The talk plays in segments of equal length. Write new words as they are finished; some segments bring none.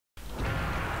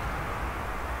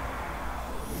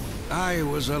I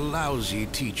was a lousy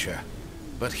teacher,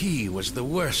 but he was the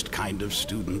worst kind of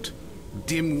student.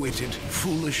 Dim-witted,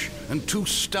 foolish, and too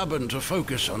stubborn to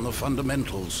focus on the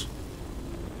fundamentals.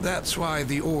 That's why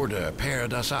the Order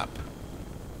paired us up.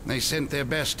 They sent their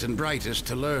best and brightest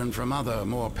to learn from other,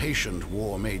 more patient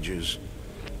war mages.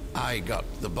 I got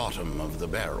the bottom of the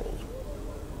barrel.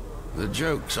 The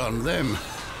joke's on them.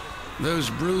 Those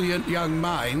brilliant young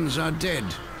minds are dead,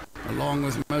 along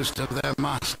with most of their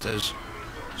masters,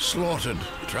 slaughtered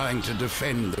trying to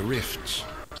defend the rifts.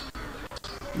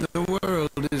 The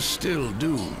world is still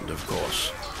doomed, of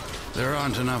course. There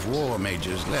aren't enough war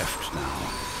mages left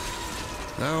now.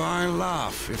 Though I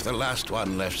laugh if the last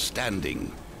one left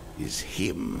standing is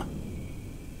him.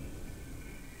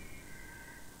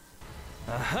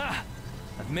 Aha!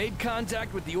 I've made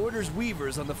contact with the Order's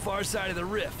Weavers on the far side of the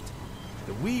rift.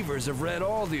 The Weavers have read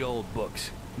all the old books.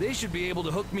 They should be able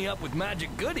to hook me up with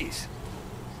magic goodies.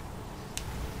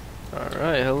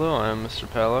 Alright, hello, I'm Mr.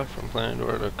 Padlock from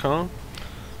PlanetOrder.com,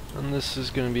 and this is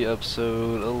going to be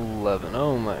episode 11.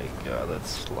 Oh my god,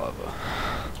 that's lava.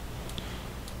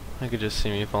 I could just see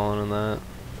me falling in that.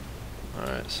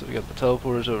 Alright, so we got the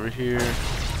teleporters over here.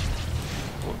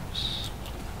 Whoops.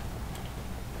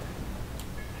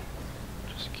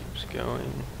 Just keeps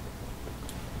going.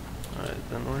 Alright,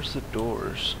 then where's the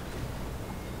doors?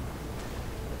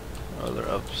 Oh, they're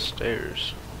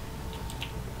upstairs.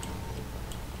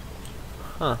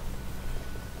 Huh.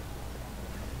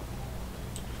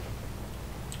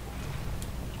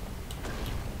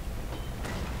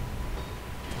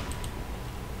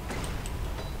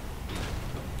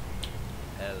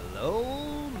 Hello,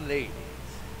 ladies.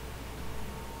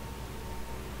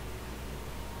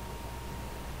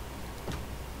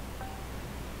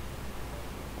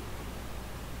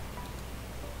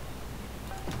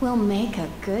 We'll make a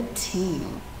good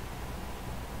team.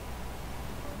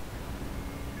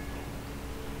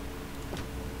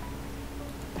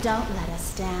 Don't let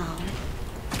us down.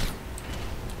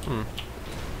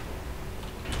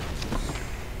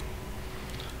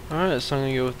 Alright, so I'm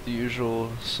gonna go with the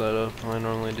usual setup I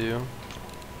normally do.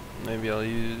 Maybe I'll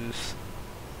use...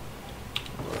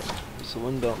 Is the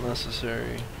wind belt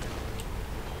necessary?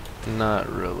 Not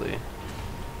really.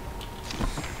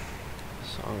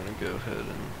 So I'm gonna go ahead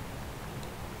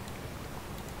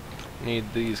and...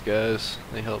 Need these guys,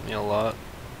 they help me a lot.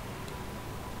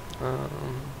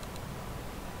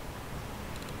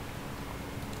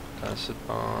 Acid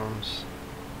bombs.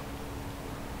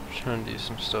 I'm trying to do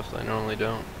some stuff that I normally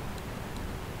don't.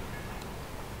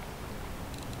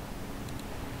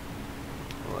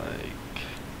 Like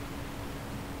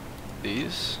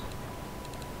these.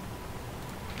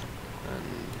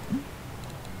 And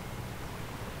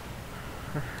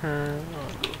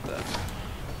I'll go with that.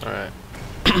 Alright.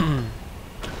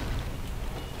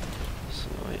 So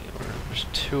wait, there's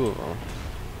two of them.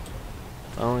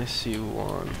 I only see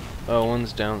one. Oh,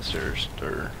 one's downstairs.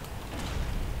 Or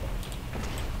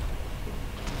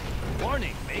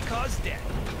Warning may cause death.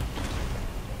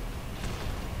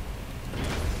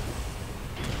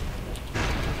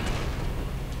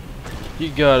 you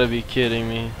gotta be kidding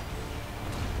me.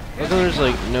 How come there's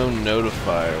like no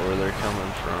notifier where they're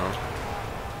coming from?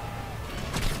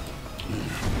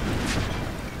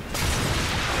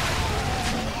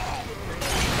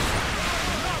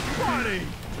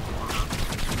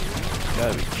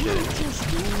 Gotta be kidding me.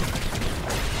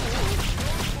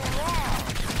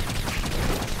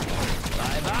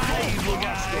 Bye-bye, evil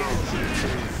guys.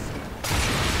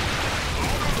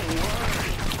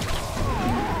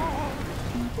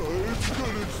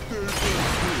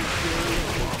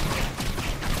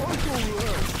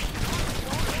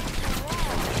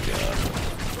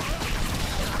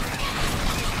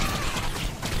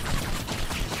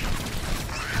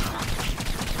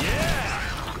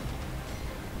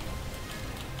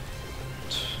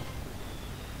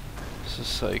 This is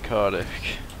psychotic.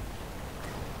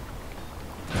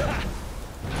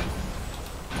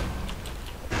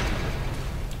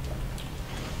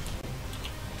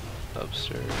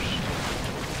 Upstairs.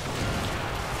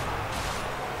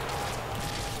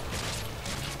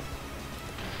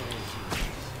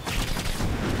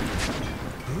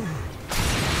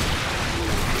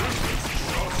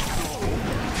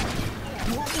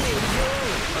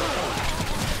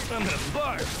 I'm gonna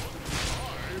bark.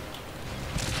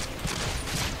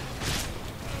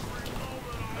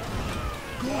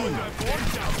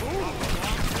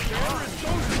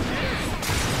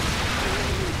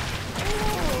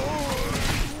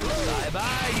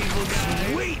 Bye-bye, evil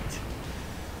guy. Sweet.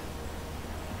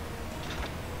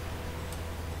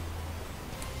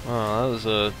 Oh, that was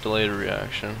a delayed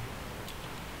reaction.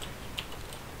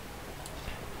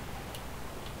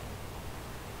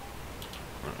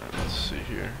 Alright, let's see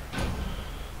here.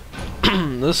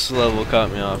 This level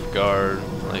caught me off guard,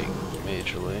 like,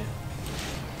 majorly.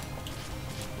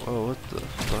 Whoa, what the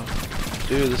fuck?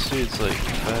 Dude, this dude's like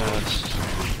fast.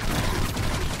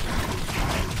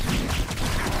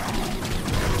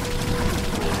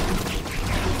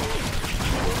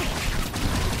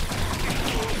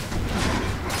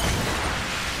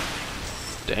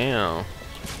 Damn.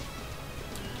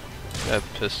 That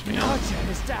pissed me off.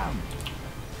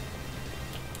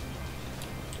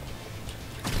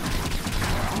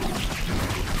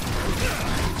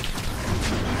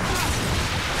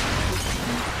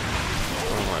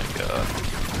 Oh my god.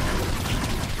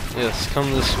 Yes, come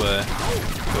this way.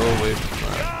 Go away from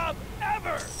that.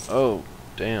 Oh,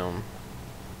 damn.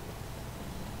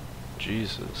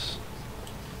 Jesus.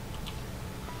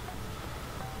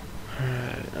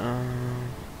 Alright,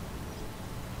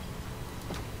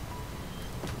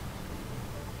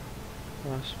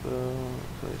 hospital,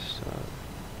 place that.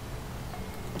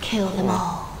 Kill them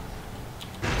all.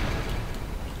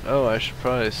 Oh, I should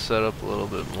probably set up a little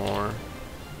bit more.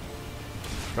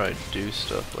 Probably do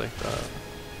stuff like that.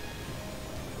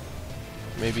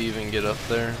 Maybe even get up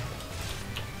there.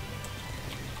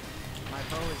 My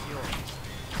bow is yours.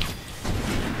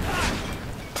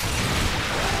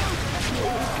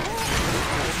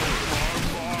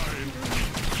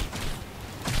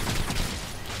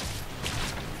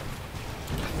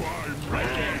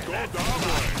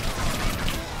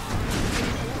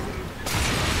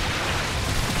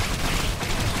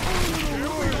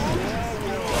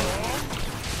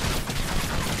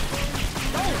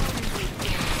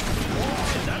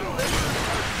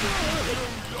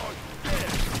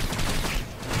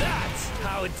 That's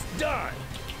how it's done.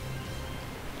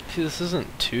 See, this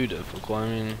isn't too difficult. I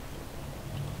mean,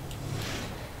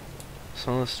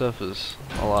 some of the stuff is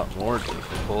a lot more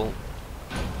difficult.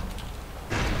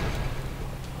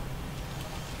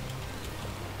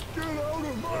 Get out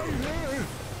of my head!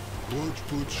 Watch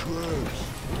for traps.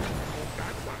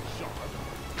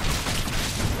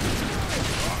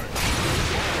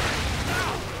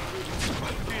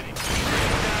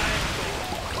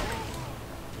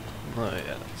 Oh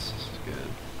yeah, this is good.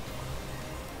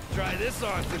 Try this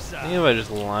on for I size. think if I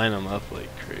just line them up like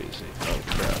crazy. Oh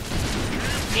crap.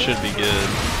 Should be good.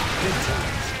 Good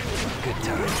times.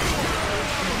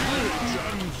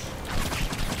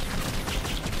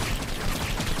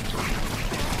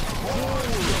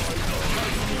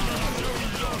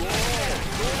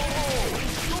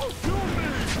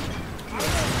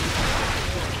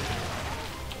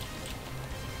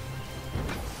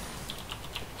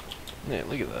 Yeah,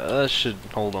 look at that. That should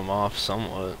hold them off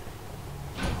somewhat.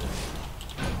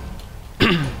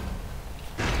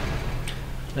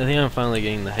 I think I'm finally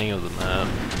getting the hang of the map.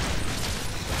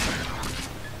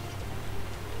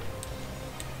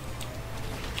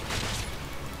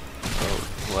 Oh,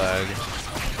 lag.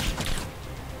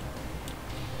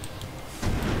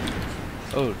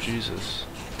 Oh, Jesus.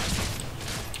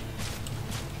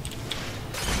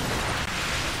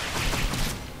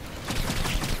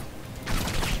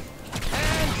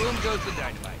 And boom goes the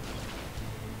dynamite.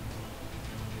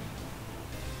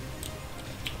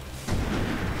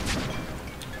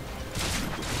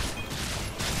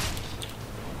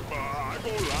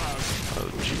 Oh,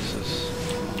 Jesus.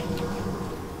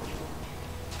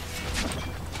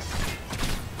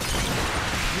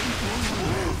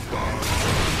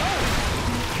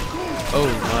 Oh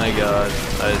my god.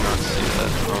 I did not see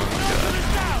that. Oh my god.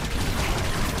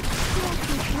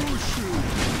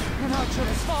 An archer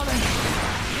has fallen.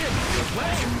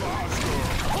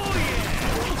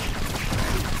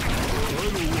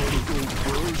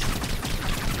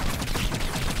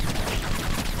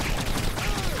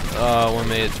 Oh, one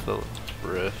made it to the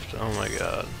rift. Oh my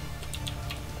god.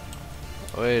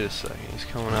 Wait a second. He's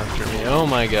coming after me. Oh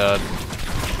my god.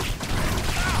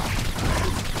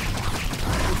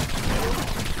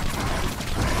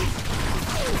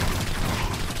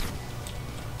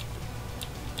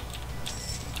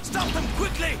 Stop them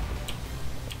quickly!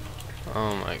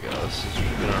 Oh my god, this is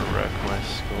gonna wreck my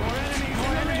skull.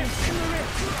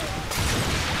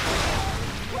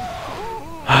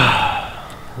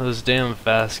 Those damn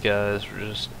fast guys were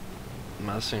just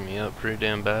messing me up pretty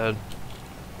damn bad.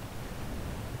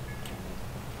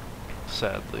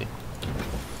 Sadly.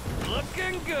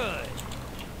 Looking good.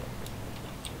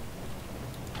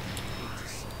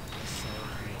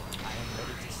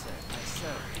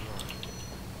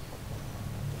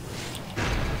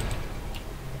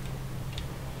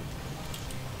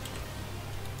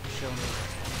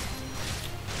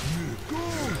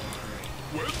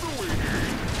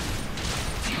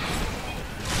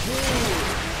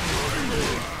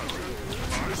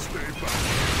 I stay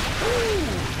back.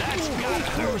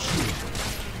 bullshit.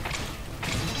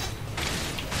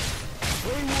 I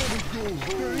wanna go.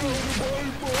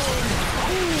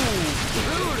 Stay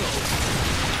out of my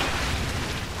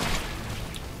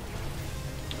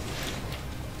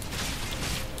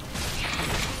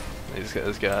mind. These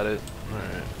guys got it.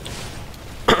 Alright.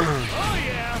 Oh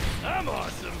yeah, I'm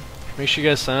awesome. Make sure you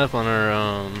guys sign up on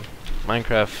our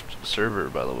Minecraft server,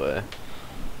 by the way.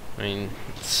 I mean,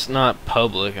 it's not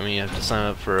public. I mean, you have to sign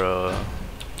up for a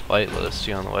whitelist,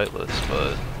 you on the whitelist,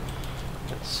 but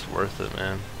it's worth it,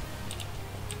 man.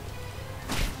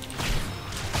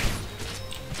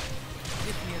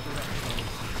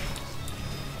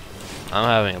 I'm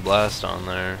having a blast on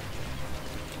there.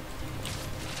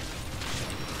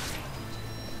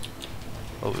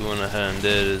 What we went ahead and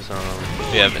did is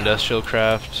we have industrial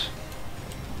craft,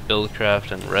 build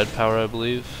craft, and red power, I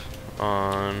believe,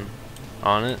 on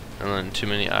it, and then too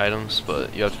many items,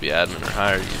 but you have to be admin or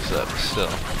higher to use that, but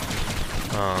still.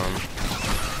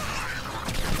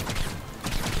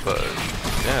 But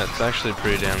yeah, it's actually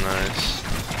pretty damn nice.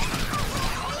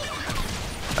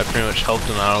 I pretty much helped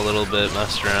him out a little bit,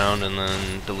 messed around, and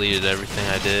then deleted everything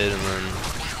I did, and then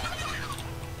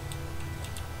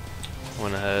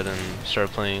went ahead and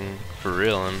started playing for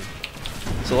real, and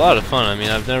it's a lot of fun. I mean,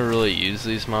 I've never really used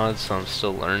these mods, so I'm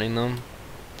still learning them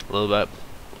a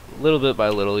little bit by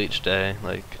little each day,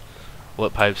 like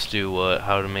what pipes do what,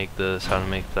 how to make this, how to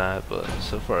make that, but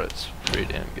so far it's pretty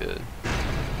damn good.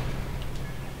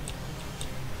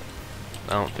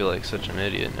 I don't feel like such an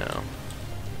idiot now.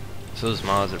 So those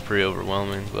mods are pretty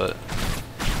overwhelming, but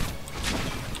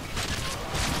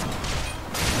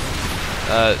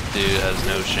that dude has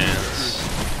no chance.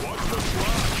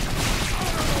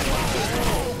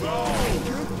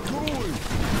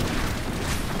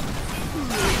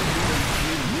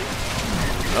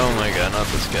 Oh my god, not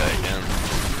this guy again.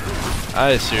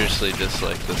 I seriously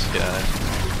dislike this guy.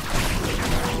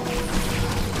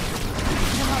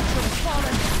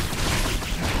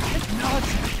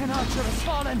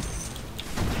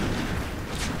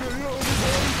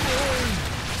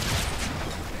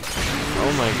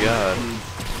 Oh my god.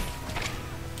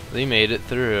 They made it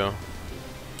through.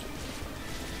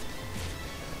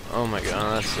 Oh my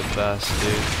god, that's the best,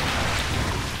 dude.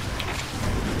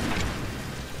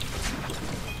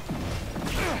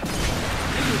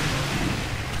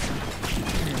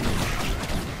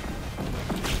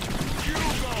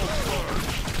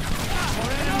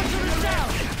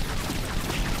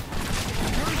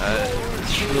 I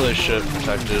really should have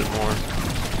protected it more.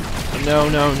 No,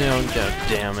 no, no, god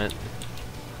damn it.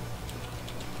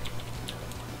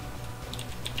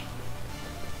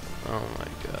 Oh my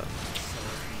god.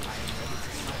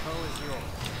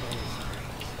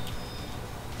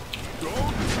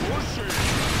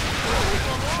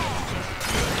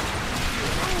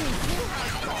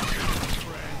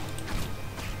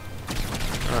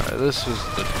 Alright, this was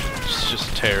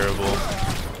just terrible.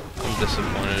 I'm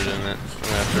disappointed in it. I'm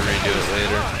gonna have to redo it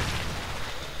later.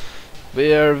 But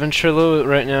yeah, our Ventrilo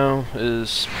right now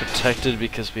is protected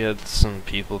because we had some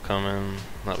people come in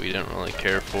that we didn't really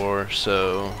care for.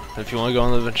 So if you want to go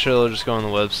on the Ventrilo, just go on the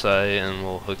website and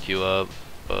we'll hook you up.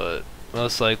 But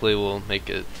most likely we'll make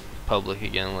it public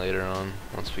again later on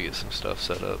once we get some stuff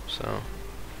set up. So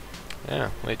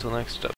yeah, wait till next episode.